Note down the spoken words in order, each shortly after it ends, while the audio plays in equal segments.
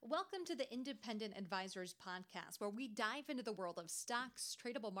Welcome to the Independent Advisors Podcast, where we dive into the world of stocks,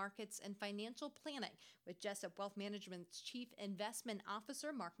 tradable markets, and financial planning with Jessup Wealth Management's Chief Investment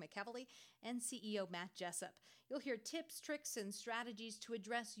Officer, Mark McEvely, and CEO, Matt Jessup. You'll hear tips, tricks, and strategies to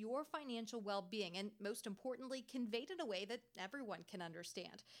address your financial well-being and, most importantly, conveyed in a way that everyone can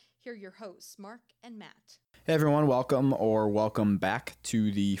understand. Here are your hosts, Mark and Matt. Hey everyone, welcome back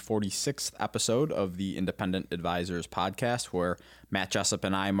to the 46th episode of the Independent Advisors Podcast, where Matt Jessup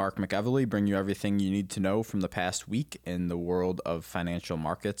and I, Mark McEvely, bring you everything you need to know from the past week in the world of financial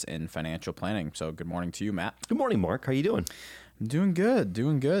markets and financial planning. So good morning to you, Matt. Good morning, Mark. How you doing? I'm doing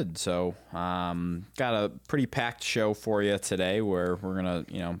good. So got a pretty packed show for you today where we're going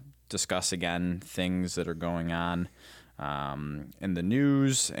to, discuss again things that are going on in the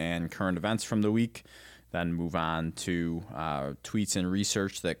news and current events from the week. Then move on to tweets and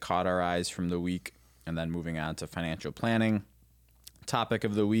research that caught our eyes from the week, and then moving on to financial planning, topic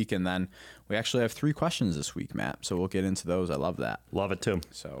of the week, and then we actually have 3 questions this week, Matt. So we'll get into those. I love that. Love it too.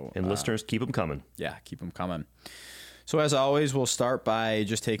 So and listeners, keep them coming. Yeah, keep them coming. So as always, we'll start by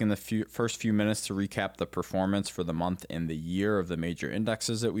just taking the first few minutes to recap the performance for the month and the year of the major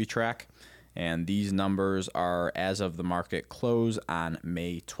indexes that we track. And these numbers are as of the market close on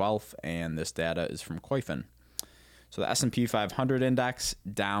May 12th, and this data is from Koifin. So the S&P 500 index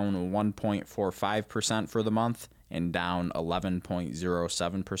down 1.45% for the month and down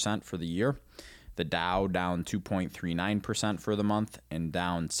 11.07% for the year. The Dow down 2.39% for the month and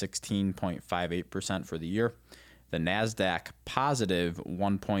down 16.58% for the year. The NASDAQ positive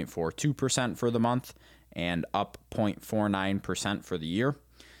 1.42% for the month and up 0.49% for the year.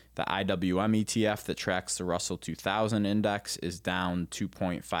 The IWM ETF that tracks the Russell 2000 index is down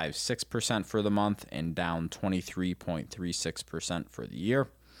 2.56% for the month and down 23.36% for the year.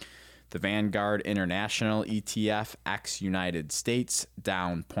 The Vanguard International ETF ex-United States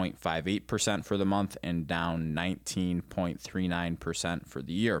down 0.58% for the month and down 19.39% for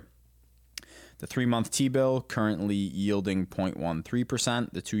the year. The 3-month T-bill currently yielding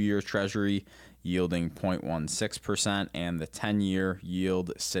 0.13%, the 2-year Treasury yielding 0.16%, and the 10-year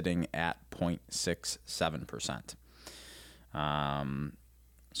yield sitting at 0.67%.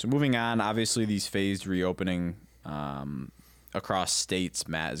 So moving on, obviously these phased reopening across states,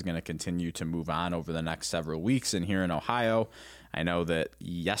 Matt, is going to continue to move on over the next several weeks. And here in Ohio, I know that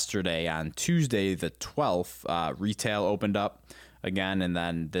yesterday on Tuesday, the 12th, retail opened up again, and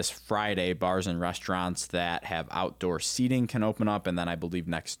then this Friday, bars and restaurants that have outdoor seating can open up, and then I believe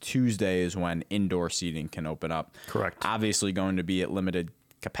next Tuesday is when indoor seating can open up. Correct. Obviously going to be at limited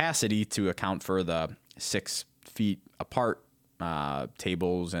capacity to account for the 6 feet apart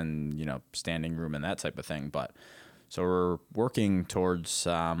tables and, standing room and that type of thing. But so we're working towards,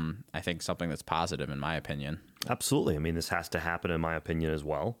 I think, something that's positive in my opinion. Absolutely. I mean, this has to happen in my opinion as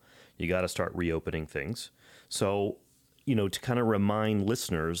well. You got to start reopening things. So, to kind of remind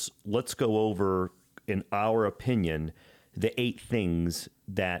listeners, let's go over, in our opinion, the 8 things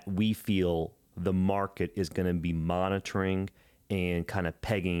that we feel the market is going to be monitoring and kind of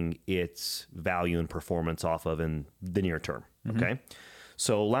pegging its value and performance off of in the near term. Mm-hmm. Okay.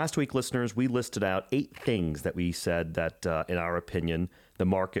 So last week, listeners, we listed out 8 things that we said that, in our opinion, the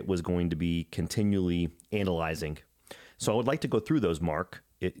market was going to be continually analyzing. So I would like to go through those, Mark,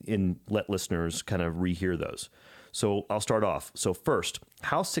 and let listeners kind of rehear those. So I'll start off. So first,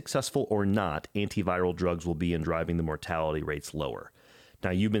 how successful or not antiviral drugs will be in driving the mortality rates lower.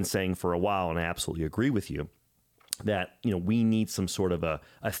 Now, you've been saying for a while, and I absolutely agree with you, that we need some sort of a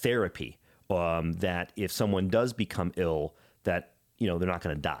therapy that if someone does become ill, that they're not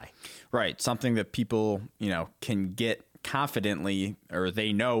going to die. Right. Something that people can get confidently, or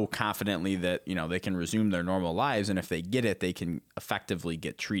they know confidently that they can resume their normal lives, and if they get it, they can effectively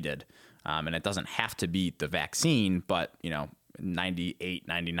get treated. And it doesn't have to be the vaccine, but 98,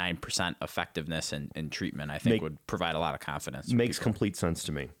 99% effectiveness in treatment, I think would provide a lot of confidence. Makes complete sense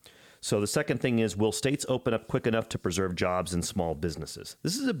to me. So the second thing is, will states open up quick enough to preserve jobs and small businesses?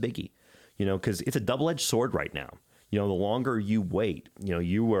 This is a biggie, because it's a double-edged sword right now. The longer you wait,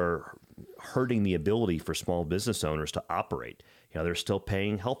 you are hurting the ability for small business owners to operate. They're still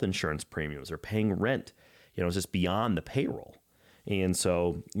paying health insurance premiums, they're paying rent. It's just beyond the payroll. And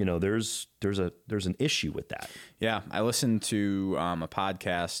so, there's an issue with that. Yeah, I listened to a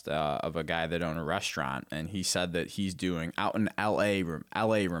podcast of a guy that owned a restaurant, and he said that he's doing out in LA.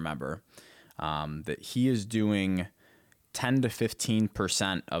 Remember, that he is doing 10 to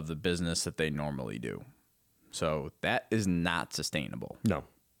 15% of the business that they normally do. So that is not sustainable. No.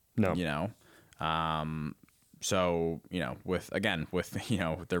 So with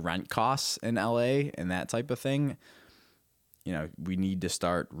the rent costs in LA and that type of thing, we need to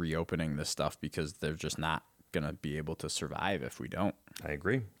start reopening this stuff because they're just not going to be able to survive if we don't. I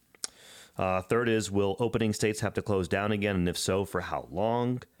agree. Third is, will opening states have to close down again? And if so, for how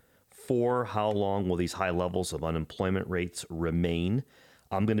long? 4, how long will these high levels of unemployment rates remain?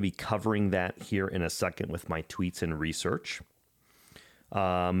 I'm going to be covering that here in a second with my tweets and research.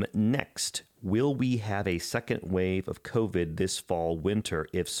 Next, will we have a second wave of COVID this fall, winter?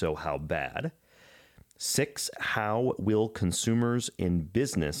 If so, how bad? 6, how will consumers and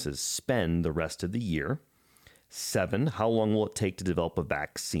businesses spend the rest of the year? 7, how long will it take to develop a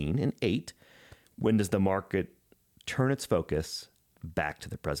vaccine? And 8, when does the market turn its focus back to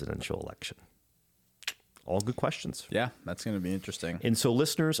the presidential election? All good questions. Yeah, that's going to be interesting. And so,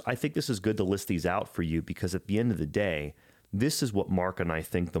 listeners, I think this is good to list these out for you because at the end of the day, this is what Mark and I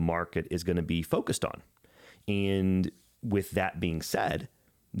think the market is going to be focused on. And with that being said,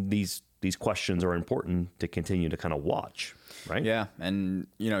 these questions are important to continue to kind of watch, right? Yeah, and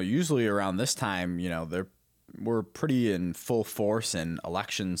usually around this time, we're pretty in full force in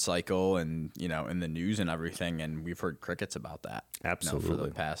election cycle and in the news and everything, and we've heard crickets about that. Absolutely. For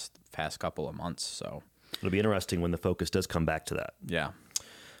the past couple of months. So it'll be interesting when the focus does come back to that. Yeah.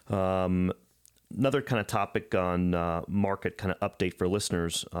 Another kind of topic on market kind of update for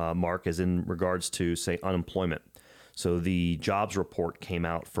listeners, Mark, is in regards to, say, unemployment. So the jobs report came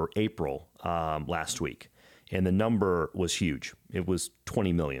out for April last week, and the number was huge. It was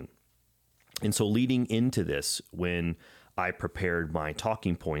 20 million. And so leading into this, when I prepared my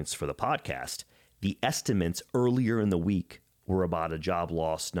talking points for the podcast, the estimates earlier in the week were about a job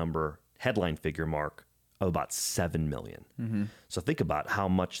loss number, headline figure, Mark, of about 7 million. Mm-hmm. So think about how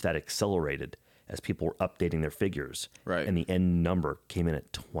much that accelerated as people were updating their figures. Right. And the end number came in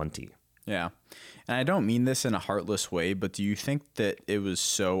at 20. Yeah. And I don't mean this in a heartless way, but do you think that it was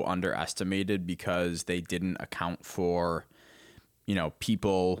so underestimated because they didn't account for,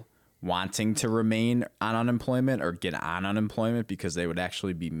 people wanting to remain on unemployment or get on unemployment because they would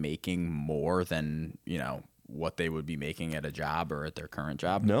actually be making more than, what they would be making at a job or at their current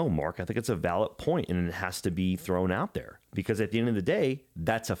job? No, Mark, I think it's a valid point, and it has to be thrown out there because at the end of the day,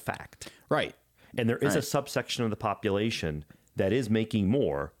 that's a fact. Right. And there is a subsection of the population that is making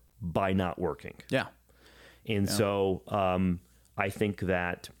more by not working. Yeah. And so I think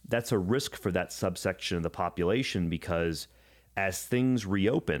that that's a risk for that subsection of the population because as things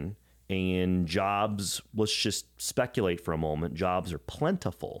reopen and jobs, let's just speculate for a moment, jobs are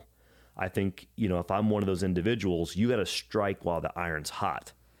plentiful. I think, if I'm one of those individuals, you got to strike while the iron's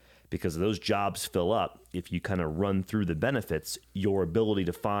hot because those jobs fill up. If you kind of run through the benefits, your ability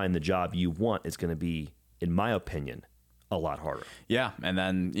to find the job you want is going to be, in my opinion, a lot harder. Yeah. And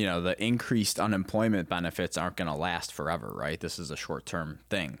then, the increased unemployment benefits aren't going to last forever, right? This is a short-term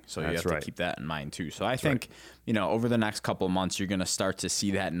thing. So you have to keep that in mind too. So I think, over the next couple of months, you're going to start to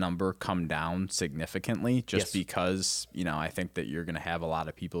see that number come down significantly just because, I think that you're going to have a lot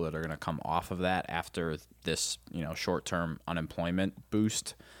of people that are going to come off of that after this, short-term unemployment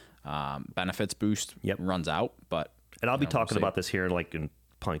boost, benefits boost runs out. And I'll be talking about this here in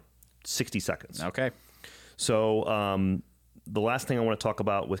probably 60 seconds. Okay. So the last thing I want to talk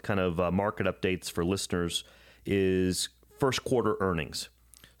about with kind of market updates for listeners is first quarter earnings.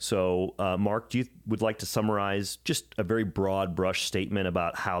 So, Mark, would like to summarize just a very broad brush statement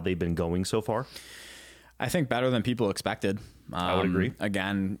about how they've been going so far? I think better than people expected. I would agree.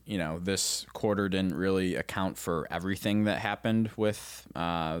 Again, this quarter didn't really account for everything that happened with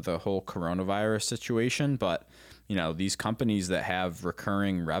the whole coronavirus situation, but these companies that have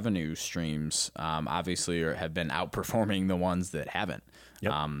recurring revenue streams obviously have been outperforming the ones that haven't.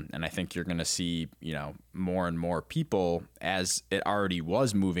 Yep. And I think you're going to see, more and more people, as it already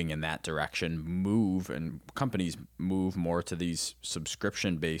was moving in that direction, and companies move more to these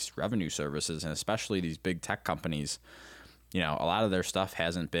subscription-based revenue services, and especially these big tech companies. A lot of their stuff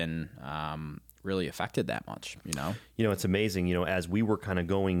hasn't been really affected that much. It's amazing. As we were kind of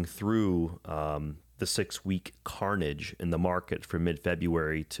going through the 6-week carnage in the market from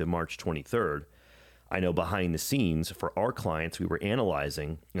mid-February to March 23rd, I know behind the scenes for our clients, we were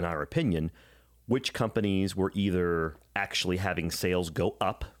analyzing, in our opinion, which companies were either actually having sales go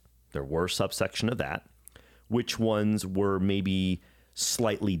up, there were a subsection of that, which ones were maybe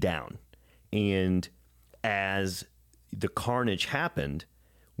slightly down. And as the carnage happened,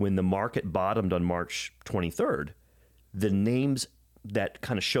 when the market bottomed on March 23rd, the names that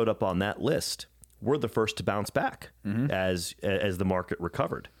kind of showed up on that list were the first to bounce back as the market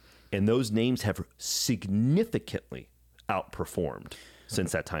recovered. And those names have significantly outperformed.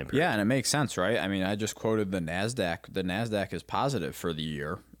 since that time period. Yeah, and it makes sense, right? I mean, I just quoted the NASDAQ. The NASDAQ is positive for the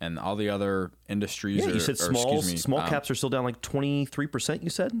year, and all the other industries Yeah, you said small caps. caps are still down like 23%, you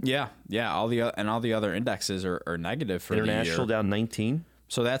said? Yeah, all the other indexes are negative for the year. International down 19.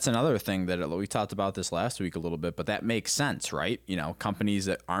 So that's another thing that we talked about this last week a little bit, but that makes sense, right? Companies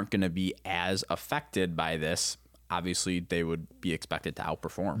that aren't going to be as affected by this, obviously they would be expected to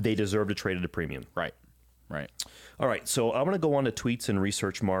outperform. They deserve to trade at a premium. Right. All right, so I'm going to go on to tweets and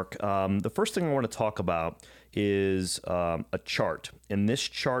research, Mark. The first thing I want to talk about is a chart, and this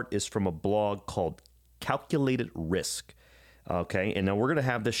chart is from a blog called Calculated Risk. Okay, and now we're going to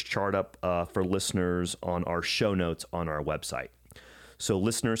have this chart up for listeners on our show notes on our website. So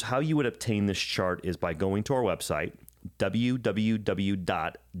listeners, how you would obtain this chart is by going to our website,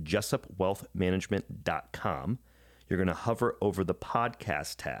 www.jessupwealthmanagement.com. You're going to hover over the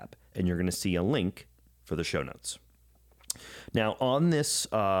podcast tab, and you're going to see a link for the show notes. Now, on this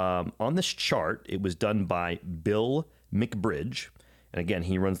chart, it was done by Bill McBridge, and again,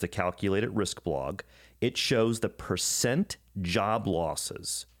 he runs the Calculated Risk blog. It shows the percent job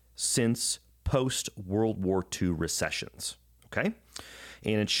losses since post-World War II recessions, okay?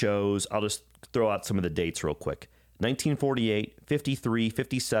 And it shows, I'll just throw out some of the dates real quick. 1948, 53,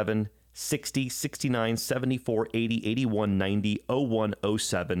 57, 60, 69, 74, 80, 81, 90, 01,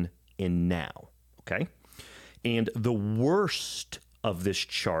 07, and now, okay? And the worst of this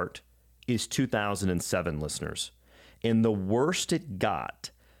chart is 2007, listeners. And the worst it got,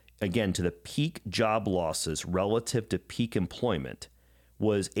 again, to the peak job losses relative to peak employment,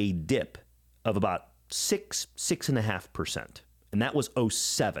 was a dip of about 6.5%. And that was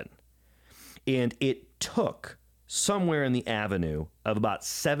 07. And it took somewhere in the avenue of about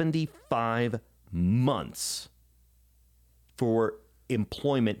 75 months for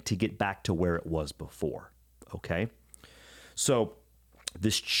employment to get back to where it was before. Okay? So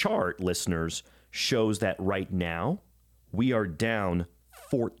this chart, listeners, shows that right now we are down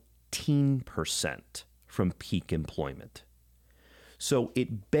 14% from peak employment. So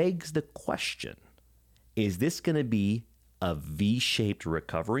it begs the question, is this going to be a V-shaped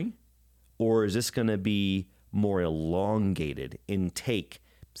recovery, or is this going to be more elongated and take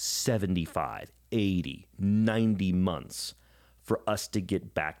 75, 80, 90 months for us to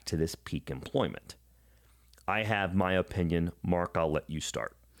get back to this peak employment? I have my opinion. Mark, I'll let you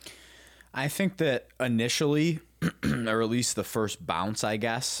start. I think that initially, or at least the first bounce, I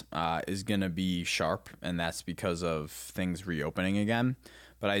guess, is going to be sharp, and that's because of things reopening again.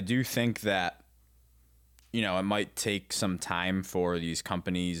 But I do think that, it might take some time for these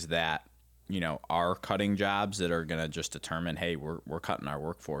companies that, are cutting jobs that are going to just determine, hey, we're cutting our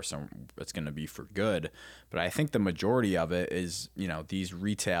workforce and it's going to be for good. But I think the majority of it is, these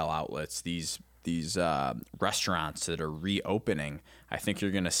retail outlets, these restaurants that are reopening. I think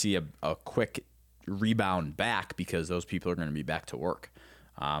you're going to see a quick rebound back because those people are going to be back to work.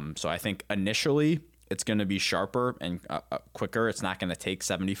 So I think initially it's going to be sharper and quicker. It's not going to take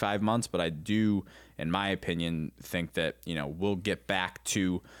 75 months, but I do, in my opinion, think that, we'll get back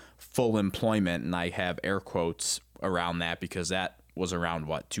to full employment, and I have air quotes around that because that was around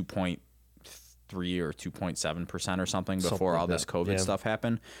 2.3 or 2.7% or something before all this COVID stuff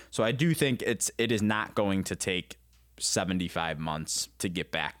happened. So I do think it is not going to take 75 months to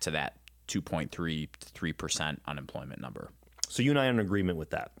get back to that 2.3% unemployment number. So you and I are in agreement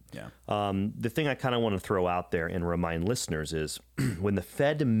with that. Yeah. The thing I kind of want to throw out there and remind listeners is when the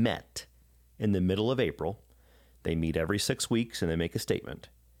Fed met in the middle of April, they meet every 6 weeks and they make a statement.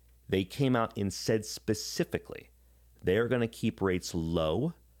 They came out and said specifically they're going to keep rates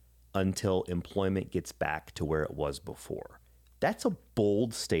low until employment gets back to where it was before. That's a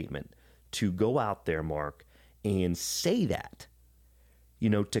bold statement to go out there, Mark, and say that,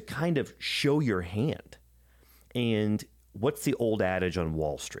 to kind of show your hand. And what's the old adage on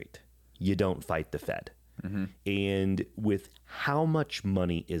Wall Street? You don't fight the Fed. Mm-hmm. And with how much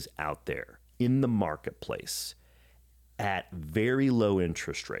money is out there in the marketplace at very low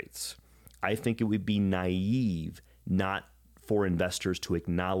interest rates, I think it would be naive not for investors to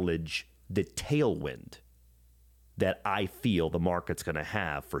acknowledge the tailwind that I feel the market's going to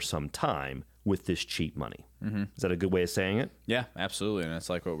have for some time with this cheap money. Mm-hmm. Is that a good way of saying it? Yeah, absolutely. And it's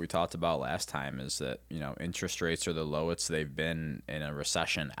like what we talked about last time is that, interest rates are the lowest they've been in a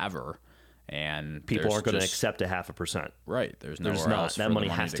recession ever. And people aren't going to accept a 0.5%. Right. There's else. That money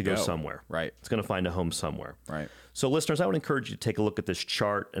has to go somewhere. Right. It's going to find a home somewhere. Right. So listeners, I would encourage you to take a look at this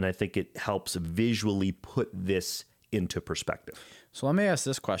chart, and I think it helps visually put this into perspective. So let me ask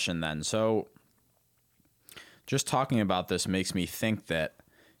this question then. So just talking about this makes me think that,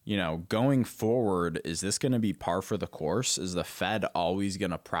 going forward, is this going to be par for the course? Is the Fed always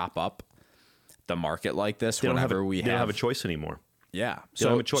going to prop up the market like this They don't whenever they don't have a choice anymore. Yeah. They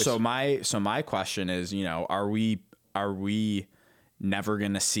don't have a choice. So my question is, are we never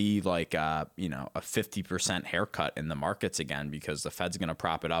going to see like a 50% haircut in the markets again because the Fed's going to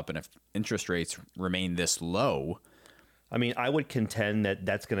prop it up, and if interest rates remain this low? I mean, I would contend that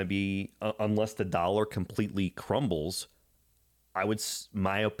that's going to be unless the dollar completely crumbles.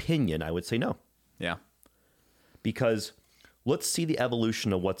 My opinion, I would say no. Yeah. Because let's see the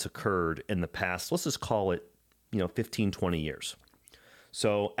evolution of what's occurred in the past. Let's just call it, 15, 20 years.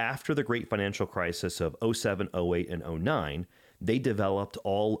 So after the great financial crisis of 07, 08, and 09, they developed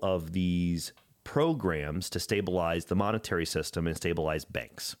all of these programs to stabilize the monetary system and stabilize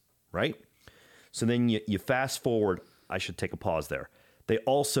banks, right? So then you fast forward. I should take a pause there. They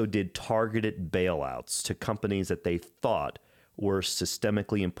also did targeted bailouts to companies that they thought were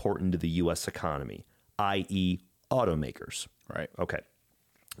systemically important to the U.S. economy, i.e. automakers. Right. Okay.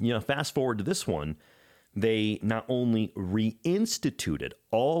 Fast forward to this one, they not only reinstituted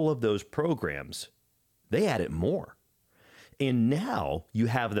all of those programs, they added more. And now you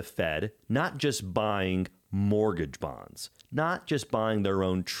have the Fed not just buying mortgage bonds, not just buying their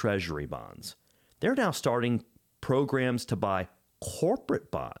own treasury bonds. They're now starting programs to buy corporate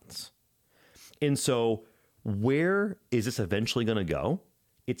bonds. And so where is this eventually going to go?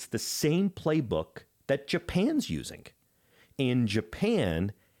 It's the same playbook that Japan's using. And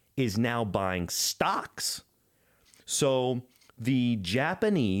Japan is now buying stocks. So the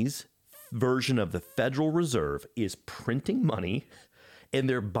Japanese version of the Federal Reserve is printing money, and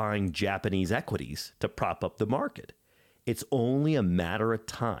they're buying Japanese equities to prop up the market. It's only a matter of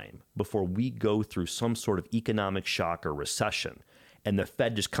time before we go through some sort of economic shock or recession, and the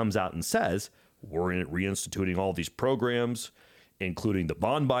Fed just comes out and says, we're reinstituting all these programs, including the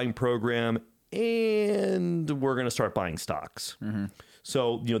bond buying program, and we're going to start buying stocks. Mm-hmm.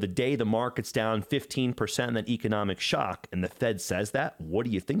 So, the day the market's down 15%, that economic shock, and the Fed says that, what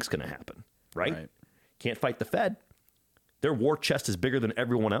do you think's going to happen, right? Can't fight the Fed. Their war chest is bigger than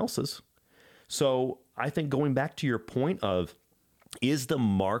everyone else's. So I think going back to your point of, is the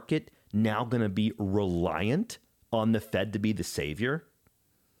market now going to be reliant on the Fed to be the savior?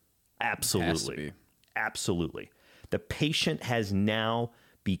 Absolutely. Absolutely. The patient has now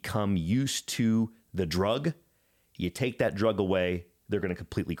become used to the drug. You take that drug away, they're going to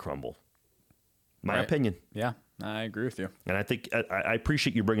completely crumble. My opinion. Yeah, I agree with you. And I think I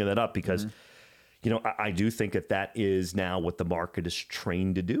appreciate you bringing that up because, I do think that is now what the market is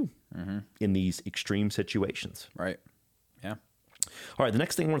trained to do in these extreme situations. Right. Yeah. All right. The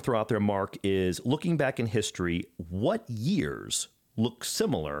next thing I want to throw out there, Mark, is looking back in history, what years look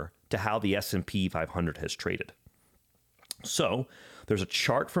similar to how the S&P 500 has traded? So there's a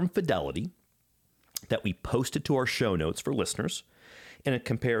chart from Fidelity that we posted to our show notes for listeners, and it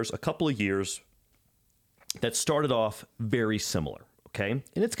compares a couple of years that started off very similar, okay?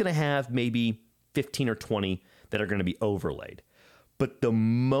 And it's going to have maybe 15 or 20 that are going to be overlaid. But the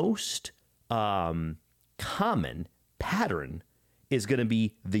most common pattern is going to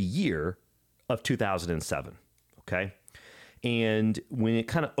be the year of 2007, okay? And when it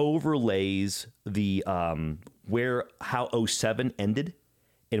kind of overlays the how 07 ended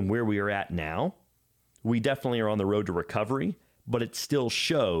and where we are at now, we definitely are on the road to recovery, but it still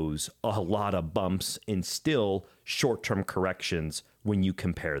shows a lot of bumps and still short-term corrections when you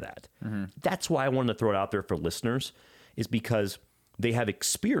compare that. Mm-hmm. That's why I wanted to throw it out there for listeners, is because they have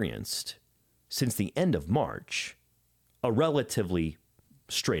experienced, since the end of March, a relatively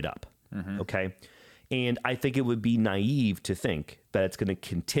straight up, okay? And I think it would be naive to think that it's going to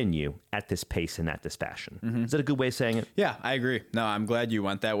continue at this pace and at this fashion. Mm-hmm. Is that a good way of saying it? Yeah, I agree. No, I'm glad you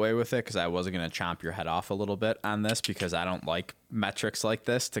went that way with it, because I wasn't going to chomp your head off a little bit on this, because I don't like metrics like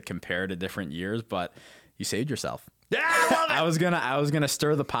this to compare to different years, but you saved yourself. Yeah, I love it. I was gonna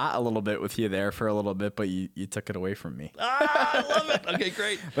stir the pot a little bit with you there for a little bit, but you took it away from me. I love it. Okay,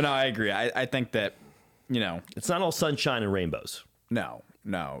 great. But no, I agree. I think that, it's not all sunshine and rainbows. No,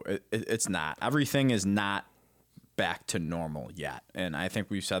 it's not. Everything is not back to normal yet. And I think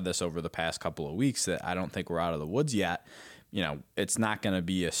we've said this over the past couple of weeks that I don't think we're out of the woods yet. It's not going to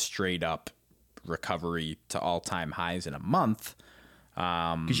be a straight up recovery to all-time highs in a month.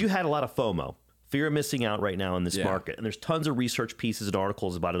 Because you had a lot of FOMO. Fear of missing out right now in this market. And there's tons of research pieces and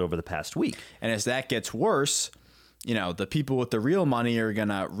articles about it over the past week. And as that gets worse, the people with the real money are going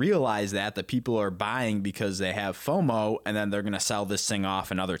to realize that the people are buying because they have FOMO, and then they're going to sell this thing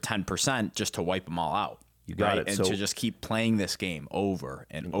off another 10% just to wipe them all out. You got it. And So to just keep playing this game over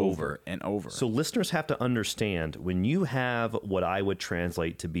and over and over. So listeners have to understand, when you have what I would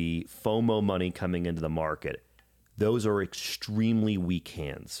translate to be FOMO money coming into the market, those are extremely weak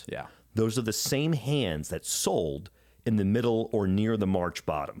hands. Yeah. Those are the same hands that sold in the middle or near the March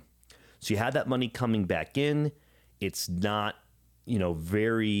bottom. So you had that money coming back in. It's not,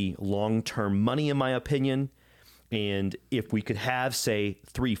 very long-term money, in my opinion. And if we could have, say,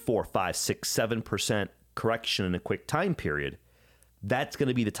 3, 4, 5, 6, 7% correction in a quick time period, that's going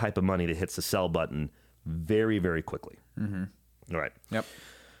to be the type of money that hits the sell button very, very quickly. Mm-hmm. All right. Yep.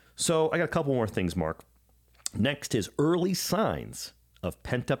 So I got a couple more things, Mark. Next is early signs of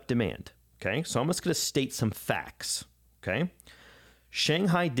pent-up demand. Okay, so I'm just going to state some facts. Okay,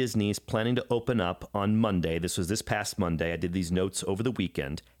 Shanghai Disney is planning to open up on Monday. This was this past Monday. I did these notes over the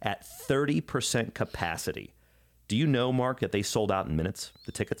weekend at 30% capacity. Do you know, Mark, that they sold out in minutes,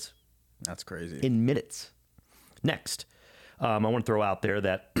 the tickets? That's crazy. In minutes. Next, I want to throw out there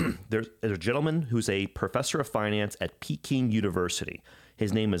that there's a gentleman who's a professor of finance at Peking University.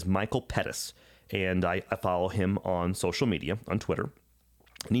 His name is Michael Pettis, and I follow him on social media, on Twitter.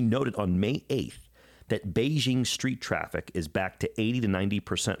 And he noted on May 8th that Beijing street traffic is back to 80 to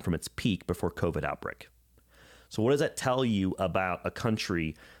 90% from its peak before COVID outbreak. So what does that tell you about a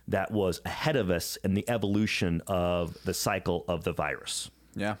country that was ahead of us in the evolution of the cycle of the virus?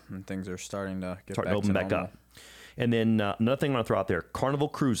 Yeah, and things are starting to get open back up. And then another thing I want to throw out there, Carnival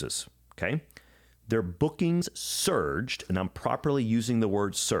Cruises, okay? Their bookings surged, and I'm properly using the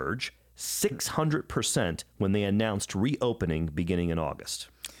word surge, 600% when they announced reopening beginning in August.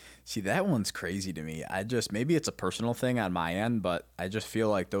 See, that one's crazy to me. Maybe it's a personal thing on my end, but I just feel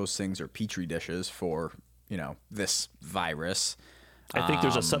like those things are petri dishes for, this virus. I think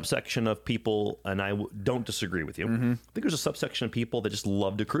there's a subsection of people, and I don't disagree with you. Mm-hmm. I think there's a subsection of people that just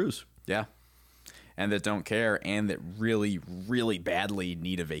love to cruise. Yeah. And that don't care and that really, really badly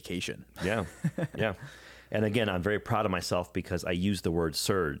need a vacation. Yeah. Yeah. And again, I'm very proud of myself because I use the word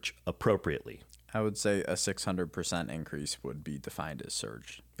surge appropriately. I would say a 600% increase would be defined as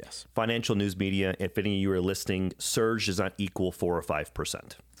surge. Yes. Financial news media, if any of you are listening, surge does not equal 4 or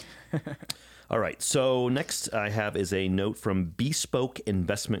 5%. All right. So next I have is a note from Bespoke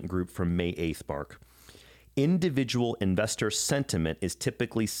Investment Group from May 8th, Mark. Individual investor sentiment is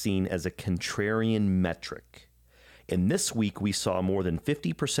typically seen as a contrarian metric. And this week we saw more than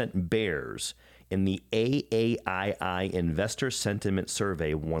 50% bears in the AAII Investor Sentiment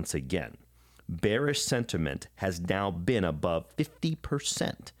Survey once again. Bearish sentiment has now been above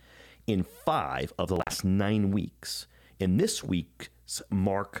 50% in 5 of the last 9 weeks. In this week's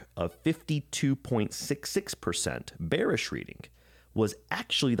mark of 52.66% bearish reading was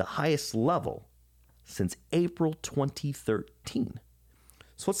actually the highest level since April 2013.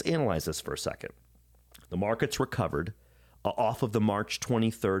 So let's analyze this for a second. The market's recovered off of the March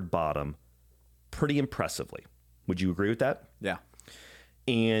 23rd bottom pretty impressively. Would you agree with that? Yeah.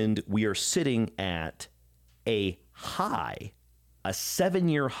 And we are sitting at a high, a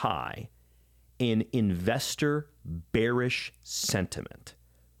 7-year high in investor bearish sentiment.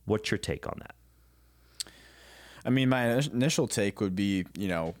 What's your take on that? I mean, my initial take would be,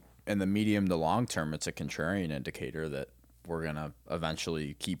 in the medium to long term, it's a contrarian indicator that we're going to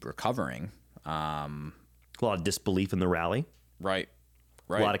eventually keep recovering. A lot of disbelief in the rally. Right.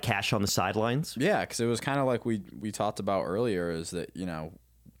 A lot of cash on the sidelines. Yeah, because it was kind of like we talked about earlier is that,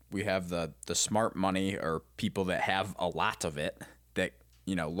 we have the smart money or people that have a lot of it that,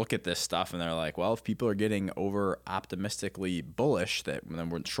 look at this stuff and they're like, well, if people are getting over optimistically bullish that then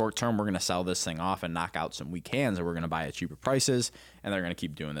we're short term, we're going to sell this thing off and knock out some weak hands and we're going to buy at cheaper prices. And they're going to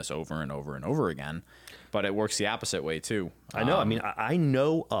keep doing this over and over and over again. But it works the opposite way too. I know. I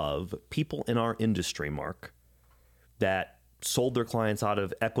know of people in our industry, Mark, that sold their clients out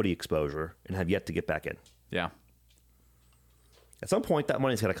of equity exposure and have yet to get back in. Yeah. At some point, that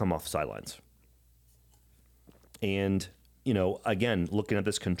money's got to come off the sidelines. And, again, looking at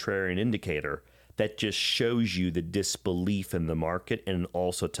this contrarian indicator, that just shows you the disbelief in the market and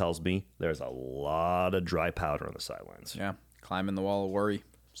also tells me there's a lot of dry powder on the sidelines. Yeah. Climbing the wall of worry,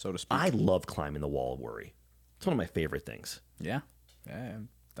 so to speak. I love climbing the wall of worry. It's one of my favorite things. Yeah. I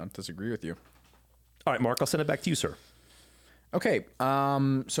don't disagree with you. All right, Mark, I'll send it back to you, sir. Okay,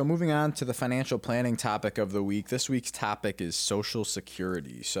 so moving on to the financial planning topic of the week. This week's topic is Social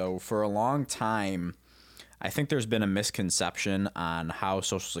Security. So for a long time, I think there's been a misconception on how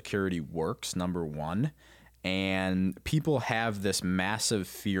Social Security works, number one. And people have this massive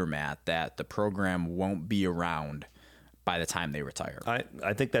fear, Matt, that the program won't be around by the time they retire.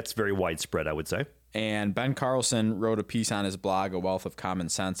 I think that's very widespread, I would say. And Ben Carlson wrote a piece on his blog, A Wealth of Common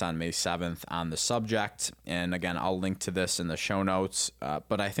Sense, on May 7th on the subject. And again, I'll link to this in the show notes.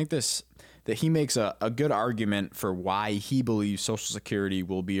 But I think that he makes a good argument for why he believes Social Security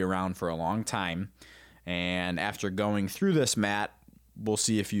will be around for a long time. And after going through this, Matt, we'll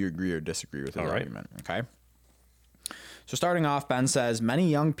see if you agree or disagree with his argument. Okay. So starting off, Ben says, many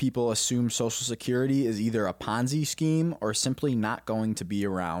young people assume Social Security is either a Ponzi scheme or simply not going to be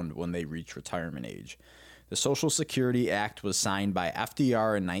around when they reach retirement age. The Social Security Act was signed by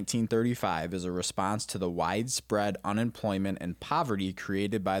FDR in 1935 as a response to the widespread unemployment and poverty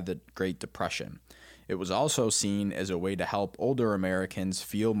created by the Great Depression. It was also seen as a way to help older Americans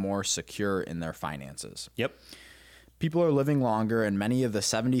feel more secure in their finances. Yep. People are living longer, and many of the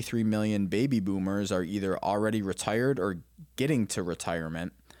 73 million baby boomers are either already retired or getting to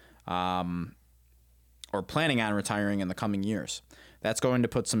retirement, or planning on retiring in the coming years. That's going to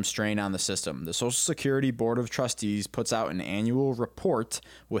put some strain on the system. The Social Security Board of Trustees puts out an annual report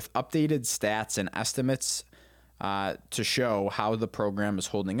with updated stats and estimates to show how the program is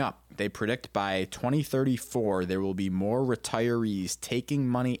holding up. They predict by 2034 there will be more retirees taking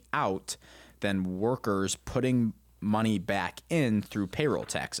money out than workers putting money back in through payroll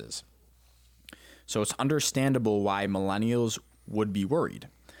taxes. So it's understandable why millennials would be worried.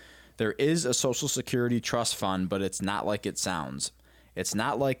 There is a Social Security trust fund, but it's not like it sounds. It's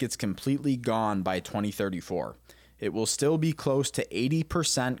not like it's completely gone by 2034. It will still be close to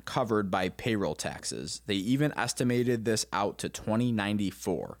 80% covered by payroll taxes. They even estimated this out to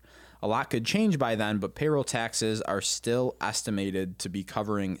 2094. A lot could change by then, but payroll taxes are still estimated to be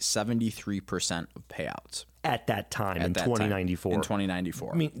covering 73% of payouts. At that time, in 2094. In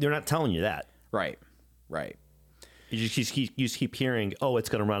 2094. I mean, they're not telling you that. Right. You just keep hearing, oh, it's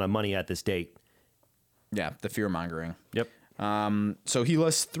going to run out of money at this date. Yeah, the fear-mongering. Yep. So he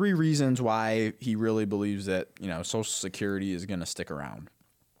lists 3 reasons why he really believes that, Social Security is going to stick around.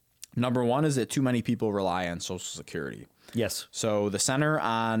 Number 1 is that too many people rely on Social Security. Yes. So the Center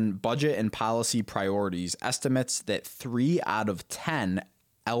on Budget and Policy Priorities estimates that 3 out of 10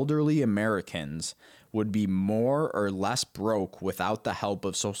 elderly Americans would be more or less broke without the help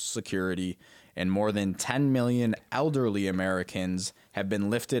of Social Security, and more than 10 million elderly Americans have been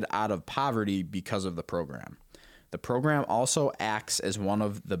lifted out of poverty because of the program. The program also acts as one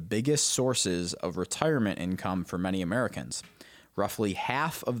of the biggest sources of retirement income for many Americans. Roughly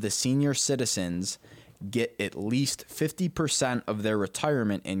half of the senior citizens get at least 50% of their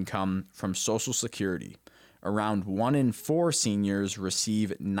retirement income from Social Security. Around 1 in 4 seniors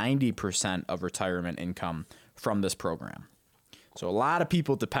receive 90% of retirement income from this program. So a lot of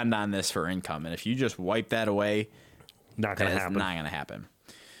people depend on this for income, and if you just wipe that away, not going to happen. Not going to happen.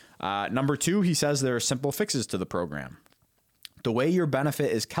 Number 2, he says there are simple fixes to the program. The way your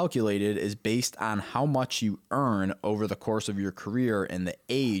benefit is calculated is based on how much you earn over the course of your career and the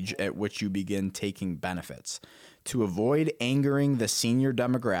age at which you begin taking benefits. To avoid angering the senior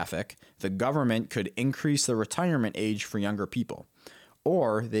demographic, the government could increase the retirement age for younger people,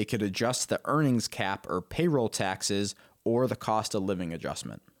 or they could adjust the earnings cap or payroll taxes or the cost of living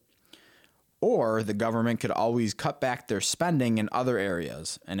adjustment. Or the government could always cut back their spending in other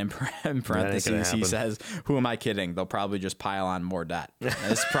areas. And in parentheses, he says, who am I kidding? They'll probably just pile on more debt.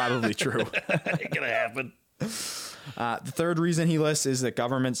 That's probably true. Ain't going to happen. The third reason he lists is that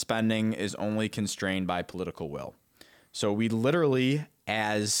government spending is only constrained by political will. So we literally,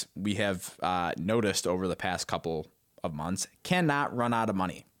 as we have noticed over the past couple of months, cannot run out of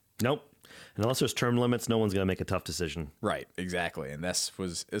money. Nope. And unless there's term limits, no one's going to make a tough decision. Right, exactly. And this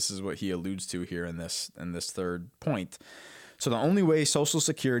is what he alludes to here in this third point. So the only way Social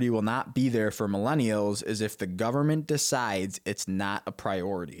Security will not be there for millennials is if the government decides it's not a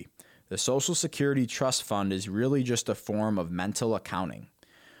priority. The Social Security Trust Fund is really just a form of mental accounting.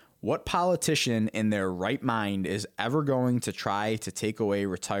 What politician in their right mind is ever going to try to take away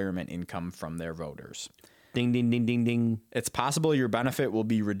retirement income from their voters? Ding, ding, ding, ding, ding. It's possible your benefit will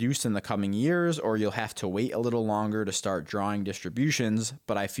be reduced in the coming years, or you'll have to wait a little longer to start drawing distributions,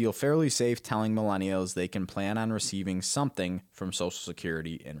 but I feel fairly safe telling millennials they can plan on receiving something from Social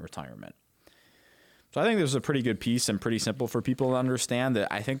Security in retirement. So I think this is a pretty good piece and pretty simple for people to understand.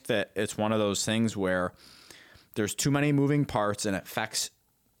 That I think that it's one of those things where there's too many moving parts and it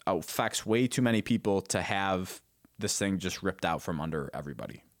affects way too many people to have this thing just ripped out from under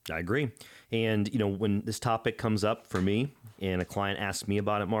everybody. I agree. And, when this topic comes up for me and a client asks me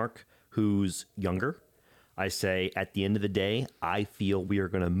about it, Mark, who's younger, I say at the end of the day, I feel we are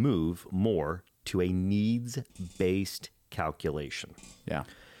going to move more to a needs-based calculation. Yeah.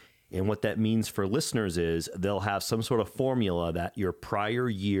 And what that means for listeners is they'll have some sort of formula that your prior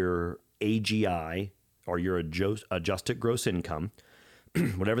year AGI, or your adjusted gross income,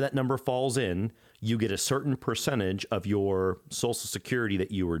 whatever that number falls in, you get a certain percentage of your Social Security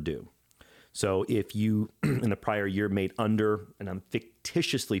that you were due. So if you in the prior year made under, and I'm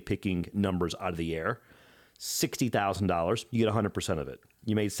fictitiously picking numbers out of the air, $60,000, you get 100% of it.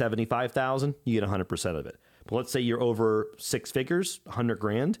 You made $75,000, you get 100% of it. But let's say you're over six figures, 100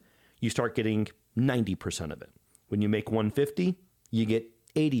 grand, you start getting 90% of it. When you make 150, you get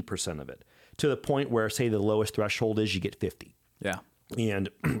 80% of it, to the point where, say, the lowest threshold is you get 50. Yeah. And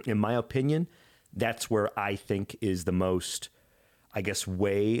in my opinion, that's where I think is the most, I guess,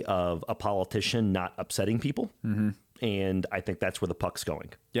 way of a politician not upsetting people. Mm-hmm. And I think that's where the puck's going.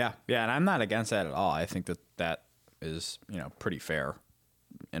 Yeah. Yeah. And I'm not against that at all. I think that is, pretty fair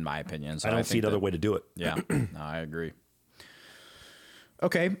in my opinion. So I don't see another way to do it. Yeah. No, I agree.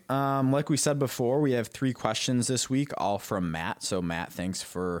 Okay. Like we said before, we have 3 questions this week, all from Matt. So Matt, thanks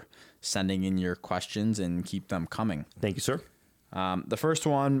for sending in your questions and keep them coming. Thank you, sir. The first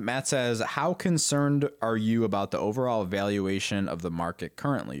one, Matt says, how concerned are you about the overall valuation of the market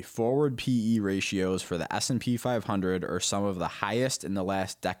currently? Forward PE ratios for the S&P 500 are some of the highest in the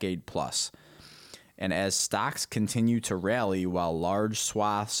last decade plus. And as stocks continue to rally while large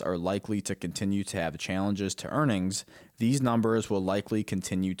swaths are likely to continue to have challenges to earnings, these numbers will likely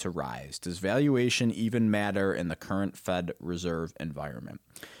continue to rise. Does valuation even matter in the current Fed Reserve environment?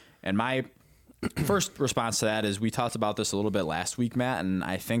 And my first response to that is we talked about this a little bit last week, Matt, and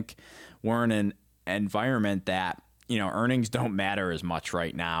I think we're in an environment that, earnings don't matter as much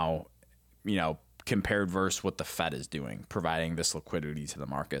right now, compared versus what the Fed is doing, providing this liquidity to the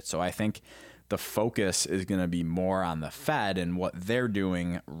market. So I think the focus is going to be more on the Fed and what they're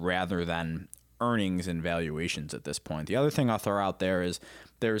doing rather than earnings and valuations at this point. The other thing I'll throw out there is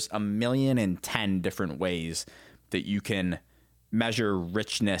there's 1,010,000 different ways that you can measure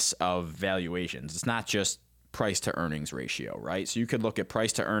richness of valuations. It's not just price to earnings ratio, right? So you could look at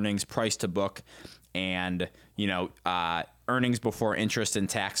price to earnings, price to book, and earnings before interest and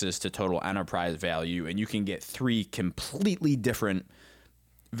taxes to total enterprise value, and you can get 3 completely different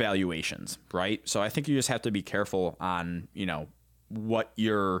valuations, right? So I think you just have to be careful on, what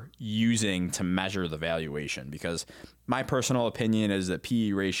you're using to measure the valuation, because my personal opinion is that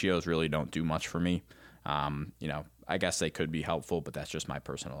PE ratios really don't do much for me. I guess they could be helpful, but that's just my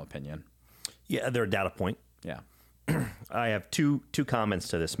personal opinion. Yeah, they're a data point. Yeah. I have two comments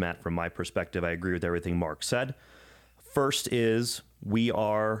to this, Matt. From my perspective, I agree with everything Mark said. First is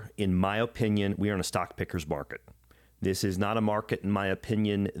in my opinion, we are in a stock picker's market. This is not a market, in my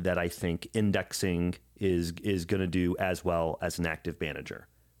opinion, that I think indexing is going to do as well as an active manager.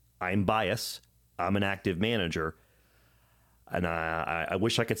 I'm biased. I'm an active manager. And I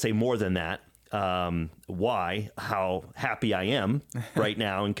wish I could say more than that. How happy I am right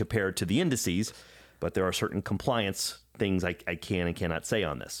now and compared to the indices, but there are certain compliance things I can and cannot say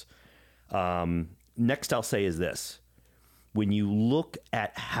on this. Next I'll say is this. When you look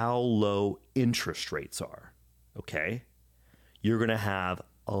at how low interest rates are, okay, you're going to have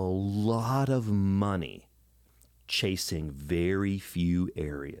a lot of money chasing very few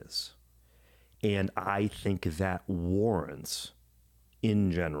areas. And I think that warrants,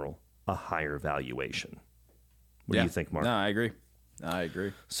 in general, a higher valuation. What do you think, Mark? No, I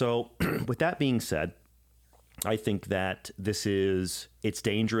agree. So with that being said, I think that it's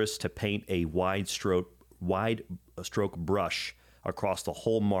dangerous to paint a wide stroke brush across the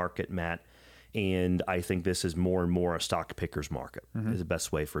whole market, Matt. And I think this is more and more a stock picker's market is the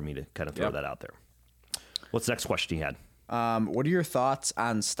best way for me to kind of throw that out there. What's the next question you had? What are your thoughts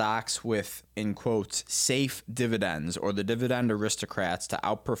on stocks with, in quotes, safe dividends or the dividend aristocrats to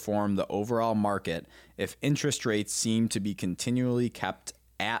outperform the overall market if interest rates seem to be continually kept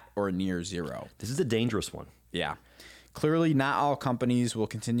at or near zero? This is a dangerous one. Yeah. Clearly, not all companies will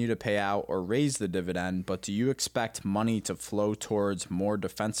continue to pay out or raise the dividend, but do you expect money to flow towards more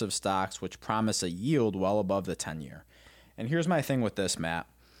defensive stocks which promise a yield well above the 10-year? And here's my thing with this, Matt.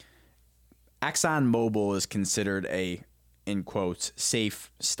 ExxonMobil is considered a, in quotes,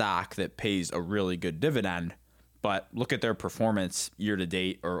 safe stock that pays a really good dividend, but look at their performance year to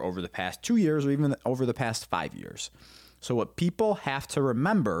date or over the past 2 years or even over the past 5 years. So what people have to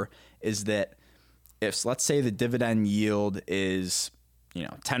remember is that if, let's say, the dividend yield is,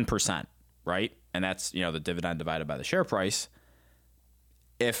 10%, right? And that's, the dividend divided by the share price.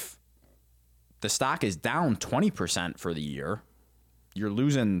 If the stock is down 20% for the year, you're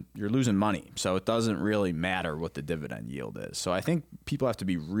losing money. So it doesn't really matter what the dividend yield is. So I think people have to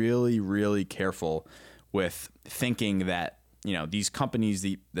be really, really careful with thinking that these companies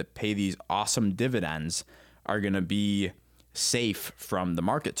that pay these awesome dividends are going to be safe from the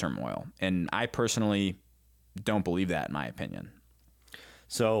market turmoil. And I personally don't believe that, in my opinion.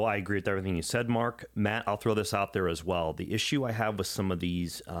 So I agree with everything you said, Mark. Matt, I'll throw this out there as well. The issue I have with some of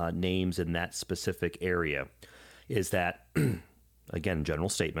these names in that specific area is that, again, general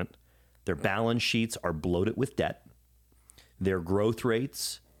statement, their balance sheets are bloated with debt. Their growth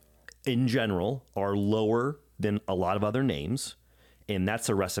rates, in general, are lower than a lot of other names, and that's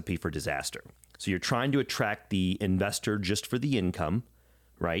a recipe for disaster. So you're trying to attract the investor just for the income,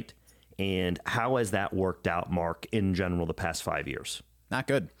 right? And how has that worked out, Mark, in general, the past 5 years? Not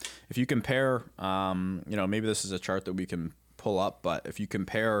good. If you compare, maybe this is a chart that we can pull up, but if you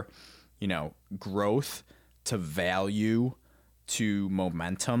compare, growth to value to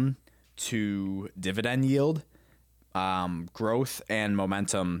momentum to dividend yield, growth and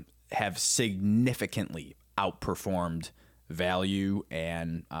momentum have significantly outperformed value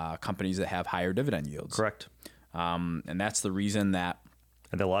and companies that have higher dividend yields. Correct. And that's the reason that.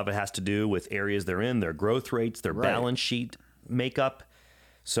 And a lot of it has to do with areas they're in, their growth rates, their balance sheet makeup.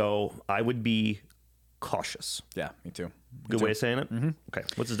 So I would be cautious. Yeah, me too. Good way of saying it? Mm-hmm. Okay.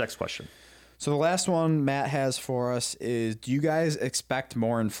 What's his next question? So the last one Matt has for us is, do you guys expect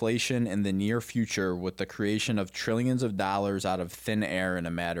more inflation in the near future with the creation of trillions of dollars out of thin air in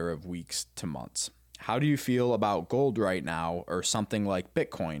a matter of weeks to months? How do you feel about gold right now or something like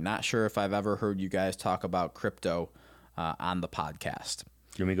Bitcoin? Not sure if I've ever heard you guys talk about crypto on the podcast.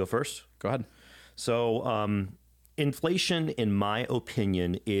 You want me to go first? Go ahead. So inflation, in my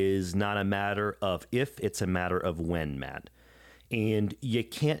opinion, is not a matter of if, it's a matter of when, Matt. And you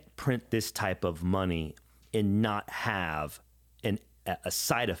can't print this type of money and not have a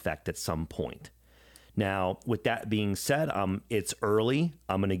side effect at some point. Now, with that being said, it's early.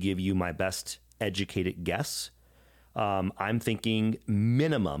 I'm going to give you my best educated guess. I'm thinking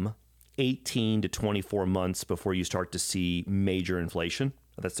minimum 18 to 24 months before you start to see major inflation.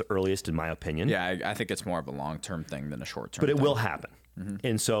 That's the earliest, in my opinion. Yeah, I think it's more of a long-term thing than a short-term But it thing. will happen. Mm-hmm.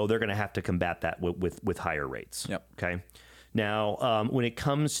 And so they're going to have to combat that with higher rates. Yep. Okay. Now, when it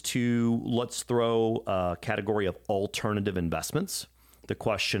comes to, let's throw a category of alternative investments, the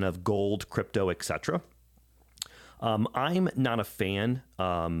question of gold, crypto, etc. I'm not a fan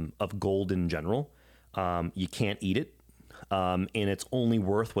of gold in general. You can't eat it, and it's only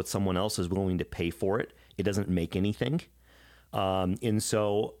worth what someone else is willing to pay for it. It doesn't make anything. And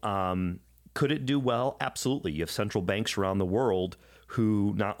so could it do well? Absolutely. You have central banks around the world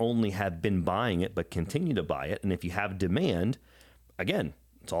who not only have been buying it, but continue to buy it. And if you have demand, again,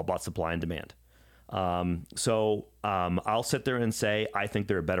 it's all about supply and demand. So I'll sit there and say, I think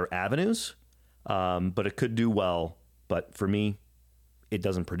there are better avenues, but it could do well. But for me, it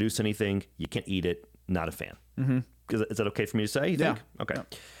doesn't produce anything. You can't eat it. Not a fan. Mm-hmm. Is that okay for me to say? You think? Okay. Yeah.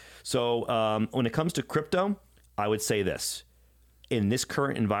 So when it comes to crypto, I would say this. In this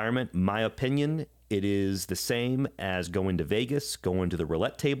current environment, my opinion, it is the same as going to Vegas, going to the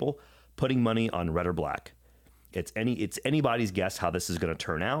roulette table, putting money on red or black. It's anybody's guess how this is going to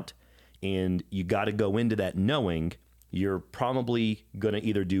turn out, and you got to go into that knowing you're probably going to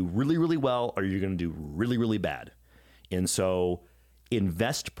either do really, really well or you're going to do really, really bad. And so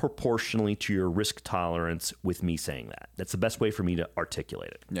invest proportionally to your risk tolerance with me saying that. That's the best way for me to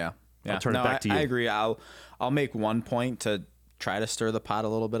articulate it. Yeah. I'll turn it back to you. I agree. I'll make one point to try to stir the pot a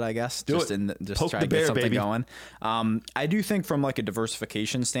little bit, I guess. Just Poke try to get something going. I do think from like a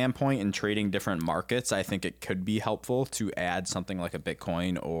diversification standpoint and trading different markets, I think it could be helpful to add something like a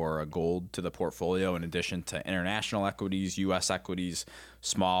Bitcoin or a gold to the portfolio in addition to international equities, U.S. equities,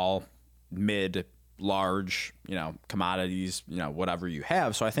 small, mid, large, commodities, whatever you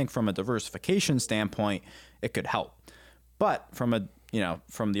have. So I think from a diversification standpoint, it could help. But from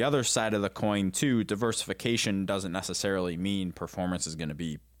the other side of the coin too, diversification doesn't necessarily mean performance is going to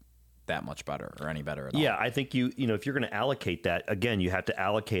be that much better or any better at all. Yeah, I think if you're going to allocate that, again, you have to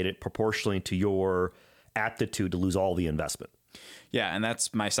allocate it proportionally to your aptitude to lose all the investment. Yeah, and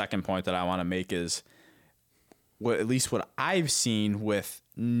that's my second point that I want to make is at least what I've seen with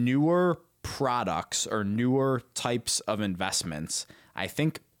newer products or newer types of investments, I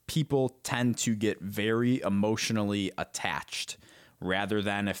think people tend to get very emotionally attached rather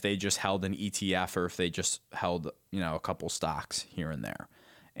than if they just held an ETF or if they just held, a couple stocks here and there.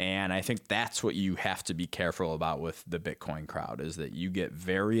 And I think that's what you have to be careful about with the Bitcoin crowd is that you get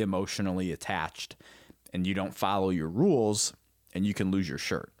very emotionally attached and you don't follow your rules and you can lose your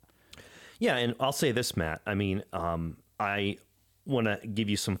shirt. Yeah. And I'll say this, Matt, I want to give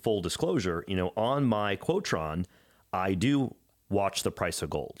you some full disclosure. On my Quotron, I do watch the price of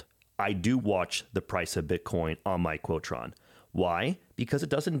gold. I do watch the price of Bitcoin on my Quotron. Why? Because it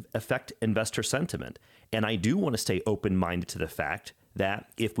doesn't affect investor sentiment. And I do want to stay open-minded to the fact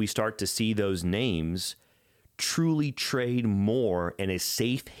that if we start to see those names truly trade more in a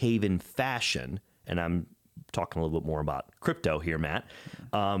safe haven fashion, and I'm talking a little bit more about crypto here, Matt,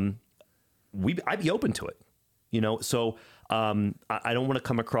 I'd be open to it. So I don't want to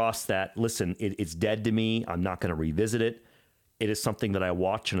come across that, listen, it's dead to me. I'm not going to revisit it. It is something that I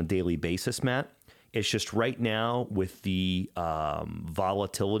watch on a daily basis, Matt. It's just right now with the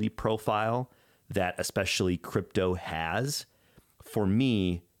volatility profile that especially crypto has, for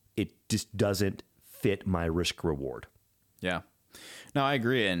me, it just doesn't fit my risk reward. Yeah. No, I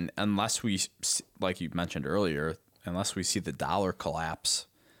agree. And unless we, like you mentioned earlier, unless we see the dollar collapse,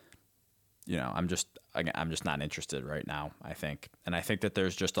 I'm just not interested right now, I think. And I think that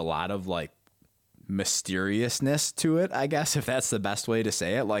there's just a lot of like mysteriousness to it, I guess, if that's the best way to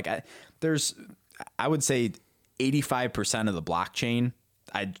say it. Like I would say 85% of the blockchain,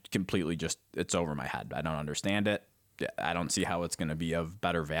 I completely it's over my head. I don't understand it. I don't see how it's going to be of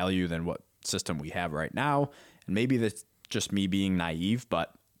better value than what system we have right now. And maybe that's just me being naive,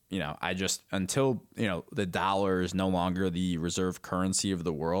 but until the dollar is no longer the reserve currency of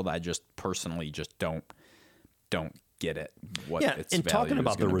the world, I just personally just don't get it. And talking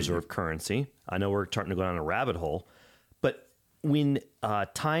about the reserve currency, I know we're starting to go down a rabbit hole, but when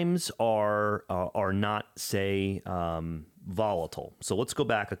times are not, say, volatile. So let's go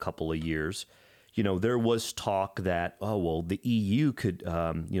back a couple of years. There was talk that, the EU could,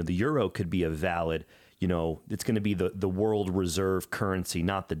 the euro could be a valid, it's going to be the world reserve currency,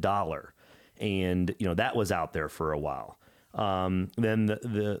 not the dollar. And, that was out there for a while. Then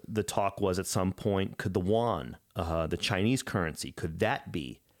the talk was at some point, could the yuan, the Chinese currency, could that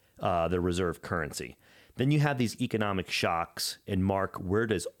be the reserve currency? Then you have these economic shocks, and Mark, where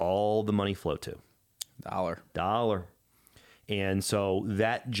does all the money flow to? Dollar. And so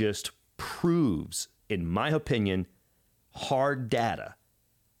that just proves, in my opinion, hard data,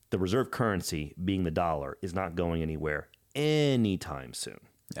 the reserve currency, being the dollar, is not going anywhere anytime soon.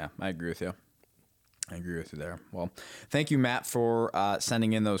 Yeah, I agree with you. There. Well, thank you, Matt, for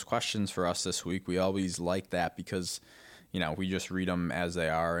sending in those questions for us this week. We always like that because, we just read them as they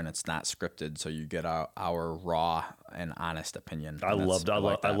are and it's not scripted. So you get our raw and honest opinion. I love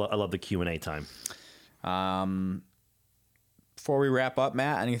the Q&A time. Before we wrap up,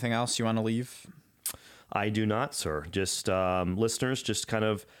 Matt, anything else you want to leave? I do not, sir. Just listeners, just kind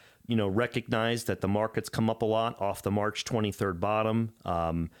of, recognize that the market's come up a lot off the March 23rd bottom.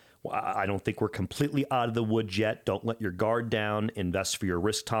 I don't think we're completely out of the woods yet. Don't let your guard down. Invest for your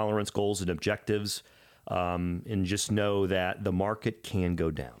risk tolerance, goals, and objectives. And just know that the market can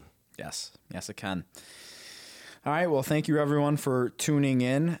go down. Yes, it can. All right. Well, thank you, everyone, for tuning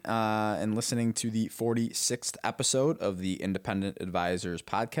in and listening to the 46th episode of the Independent Advisors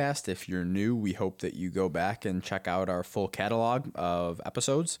podcast. If you're new, we hope that you go back and check out our full catalog of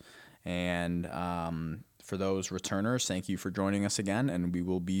episodes. And for those returners, thank you for joining us again, and we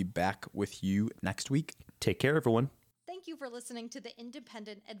will be back with you next week. Take care, everyone. Thank you for listening to the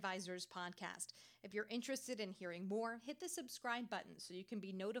Independent Advisors podcast. If you're interested in hearing more, hit the subscribe button so you can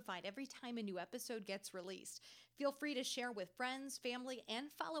be notified every time a new episode gets released. Feel free to share with friends, family,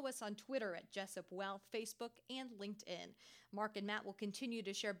 and follow us on Twitter at Jessup Wealth, Facebook, and LinkedIn. Mark and Matt will continue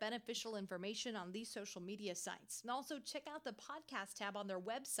to share beneficial information on these social media sites. And also check out the podcast tab on their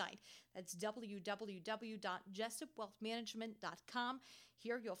website. That's www.jessupwealthmanagement.com.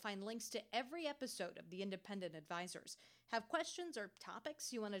 Here you'll find links to every episode of the Independent Advisors. Have questions or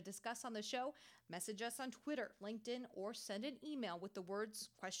topics you want to discuss on the show? Message us on Twitter, LinkedIn, or send an email with the words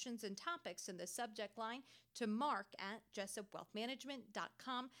questions and topics in the subject line to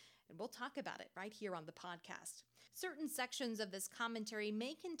mark@jessupwealthmanagement.com, and we'll talk about it right here on the podcast. Certain sections of this commentary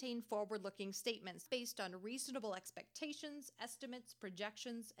may contain forward-looking statements based on reasonable expectations, estimates,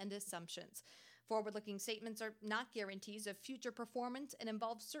 projections, and assumptions. Forward-looking statements are not guarantees of future performance and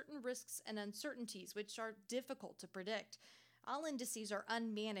involve certain risks and uncertainties which are difficult to predict. All indices are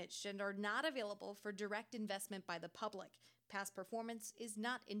unmanaged and are not available for direct investment by the public. Past performance is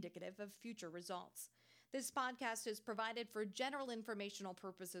not indicative of future results. This podcast is provided for general informational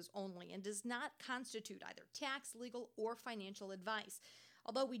purposes only and does not constitute either tax, legal, or financial advice.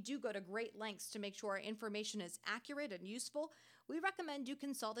 Although we do go to great lengths to make sure our information is accurate and useful, we recommend you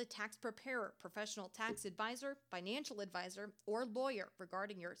consult a tax preparer, professional tax advisor, financial advisor, or lawyer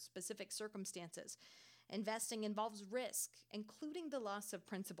regarding your specific circumstances. Investing involves risk, including the loss of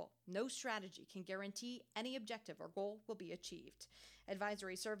principal. No strategy can guarantee any objective or goal will be achieved.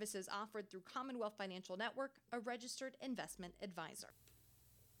 Advisory services offered through Commonwealth Financial Network, a registered investment advisor.